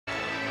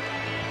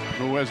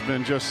who has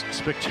been just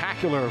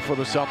spectacular for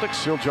the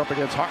Celtics. He'll jump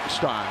against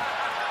Hartenstein.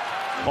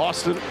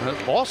 Boston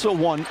has also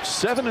won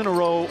 7 in a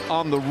row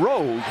on the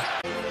road.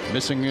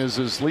 Missing is,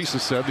 as Lisa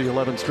said, the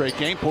 11th straight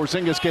game.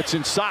 Porzingis gets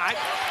inside.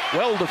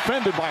 Well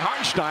defended by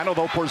Hartenstein,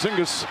 although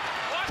Porzingis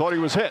thought he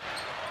was hit.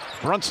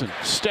 Brunson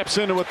steps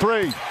into a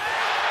three.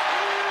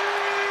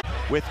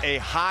 With a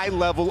high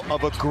level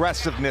of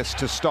aggressiveness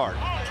to start.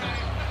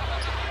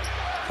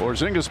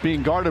 Porzingis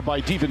being guarded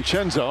by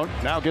DiVincenzo.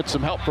 Now gets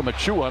some help from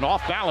Achua. An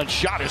off-balance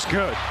shot is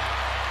good.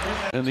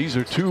 And these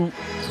are two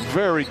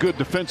very good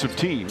defensive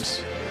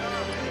teams.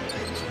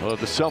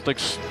 The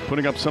Celtics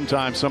putting up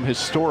sometimes some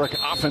historic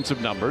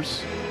offensive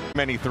numbers.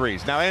 Many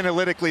threes. Now,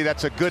 analytically,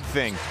 that's a good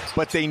thing,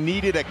 but they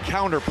needed a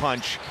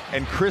counterpunch,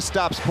 and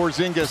Kristaps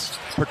Porzingis,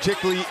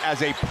 particularly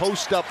as a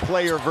post-up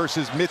player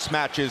versus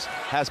mismatches,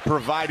 has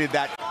provided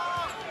that.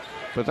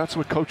 But that's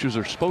what coaches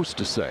are supposed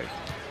to say.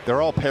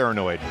 They're all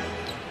paranoid.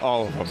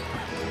 All of them.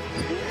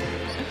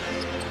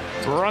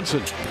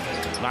 Brunson,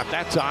 not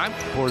that time.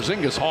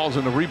 Porzingis hauls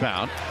in the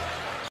rebound.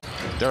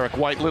 Derek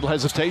White, little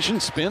hesitation,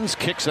 spins,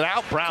 kicks it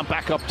out. Brown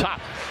back up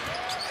top.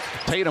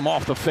 Tatum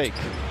off the fake.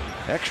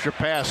 Extra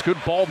pass, good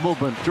ball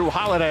movement. Drew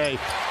Holiday,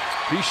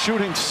 he's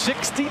shooting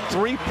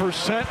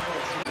 63%.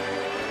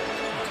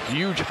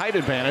 Huge height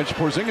advantage.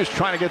 Porzingis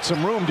trying to get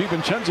some room.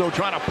 DiVincenzo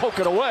trying to poke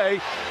it away.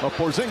 But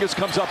Porzingis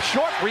comes up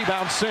short.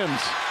 Rebound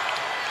Sims.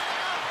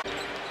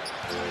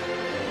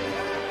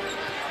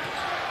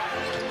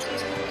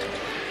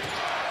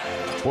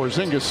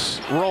 Porzingis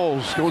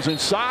rolls, goes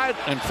inside,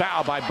 and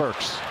foul by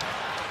Burks.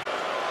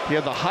 He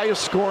had the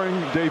highest scoring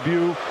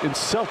debut in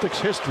Celtics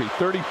history.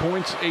 30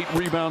 points, 8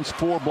 rebounds,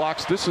 4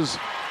 blocks. This is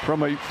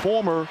from a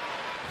former,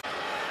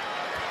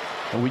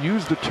 and we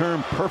use the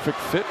term perfect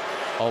fit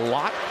a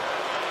lot.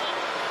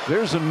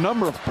 There's a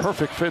number of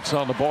perfect fits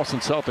on the Boston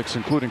Celtics,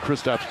 including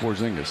Kristaps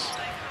Porzingis.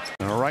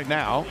 And right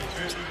now,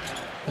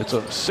 it's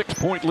a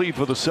 6-point lead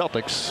for the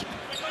Celtics.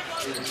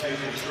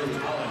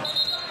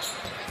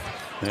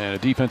 And a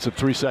defensive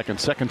 3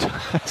 seconds.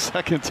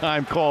 Second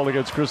time called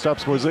against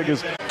Kristaps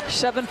Porzingis.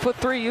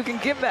 7'3", you can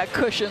give that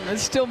cushion and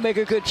still make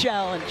a good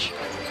challenge.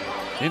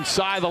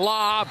 Inside the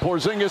lob,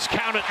 Porzingis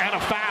counted and a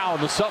foul.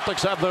 The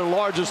Celtics have their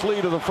largest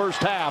lead of the first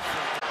half.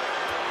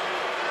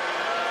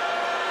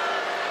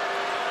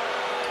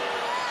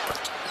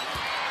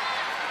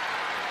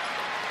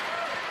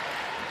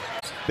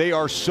 They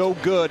are so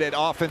good at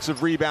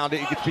offensive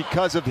rebounding. It's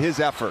because of his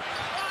effort.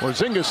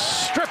 Porzingis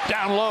stripped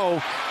down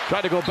low,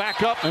 tried to go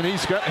back up, and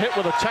he's got hit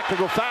with a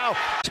technical foul.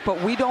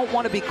 But we don't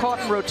want to be caught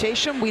in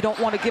rotation. We don't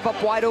want to give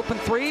up wide open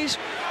threes.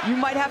 You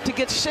might have to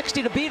get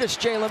 60 to beat us,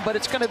 Jalen, but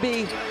it's going to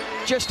be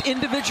just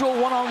individual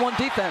one-on-one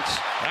defense.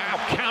 Now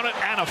count it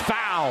and a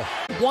foul.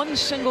 One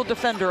single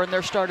defender in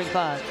their starting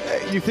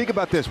 5. You think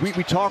about this. We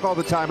talk all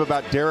the time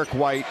about Derek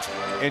White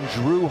and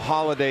Drew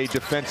Holiday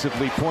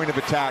defensively. Point of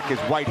attack as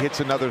White hits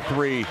another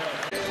 3.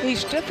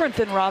 He's different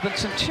than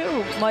Robinson,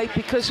 too, Mike,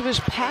 because of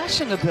his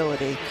passing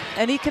ability,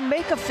 and he can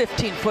make a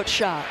 15-foot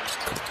shot.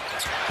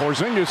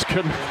 Porzingis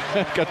can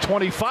make a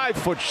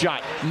 25-foot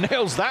shot.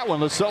 Nails that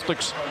one, the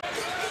Celtics.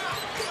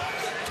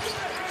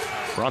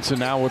 Brunson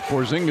now with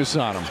Porzingis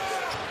on him.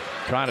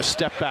 Trying to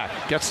step back.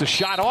 Gets the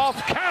shot off.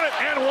 Count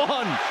it and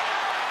one.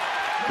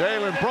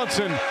 Jalen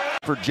Brunson.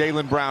 For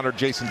Jaylen Brown or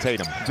Jason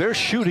Tatum. They're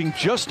shooting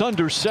just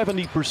under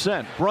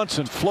 70%.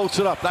 Brunson floats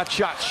it up. That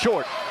shot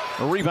short.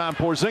 A rebound,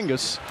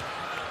 Porzingis.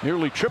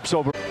 Nearly trips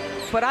over.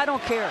 But I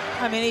don't care.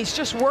 I mean, he's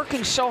just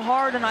working so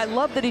hard, and I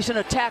love that he's in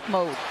attack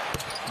mode.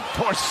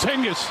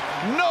 Porzingis,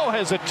 no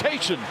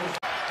hesitation.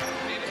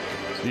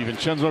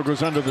 DiVincenzo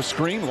goes under the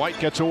screen. White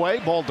gets away.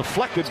 Ball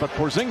deflected, but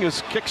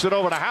Porzingis kicks it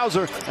over to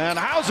Hauser. And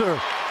Hauser,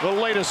 the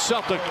latest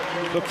Celtic,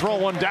 to throw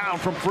one down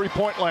from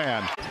three-point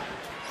land.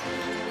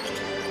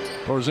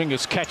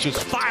 Porzingis catches,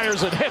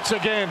 fires, and hits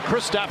again.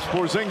 Kristaps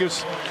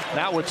Porzingis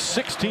now with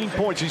 16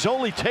 points. He's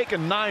only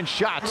taken 9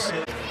 shots.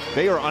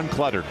 They are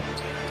uncluttered.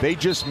 They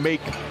just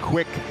make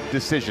quick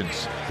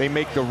decisions. They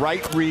make the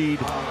right read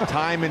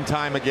time and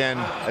time again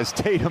as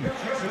Tatum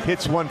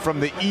hits one from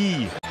the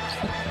E.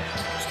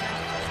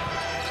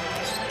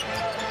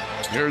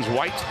 Here's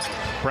White.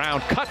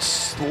 Brown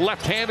cuts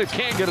left-handed,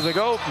 can't get it to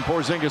go, and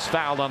Porzingis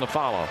fouled on the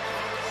follow.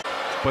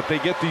 But they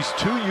get these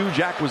 2 huge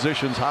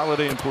acquisitions,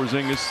 Holiday and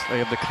Porzingis. They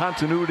have the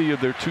continuity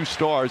of their 2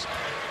 stars.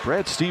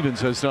 Brad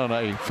Stevens has done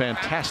a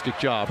fantastic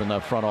job in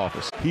that front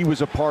office. He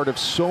was a part of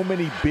so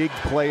many big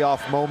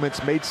playoff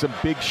moments, made some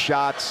big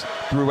shots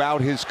throughout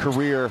his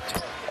career.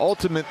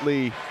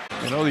 Ultimately,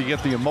 you know, you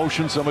get the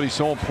emotion, somebody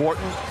so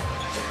important.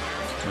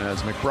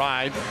 As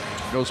McBride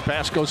goes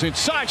past, goes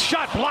inside,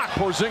 shot blocked.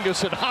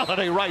 Porzingis and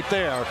Holiday right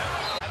there.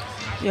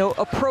 You know,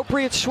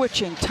 appropriate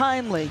switching,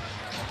 timely.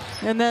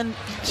 And then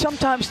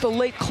sometimes the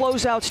late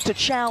closeouts to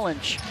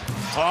challenge.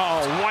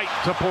 Oh, White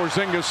to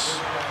Porzingis.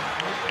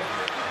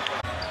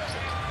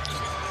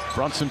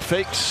 Brunson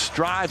fakes,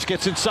 drives,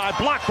 gets inside,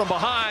 blocked from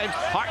behind.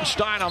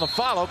 Hartenstein on the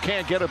follow,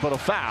 can't get it but a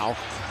foul.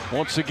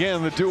 Once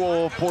again, the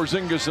duo of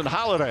Porzingis and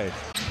Holiday.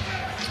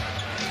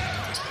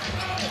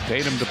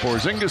 Tatum to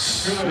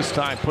Porzingis, this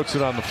time puts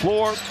it on the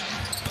floor.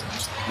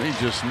 He's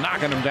just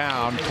knocking him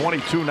down.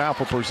 22 now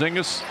for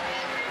Porzingis.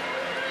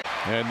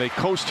 And they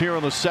coast here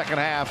in the second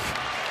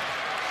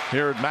half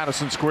here at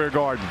Madison Square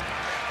Garden.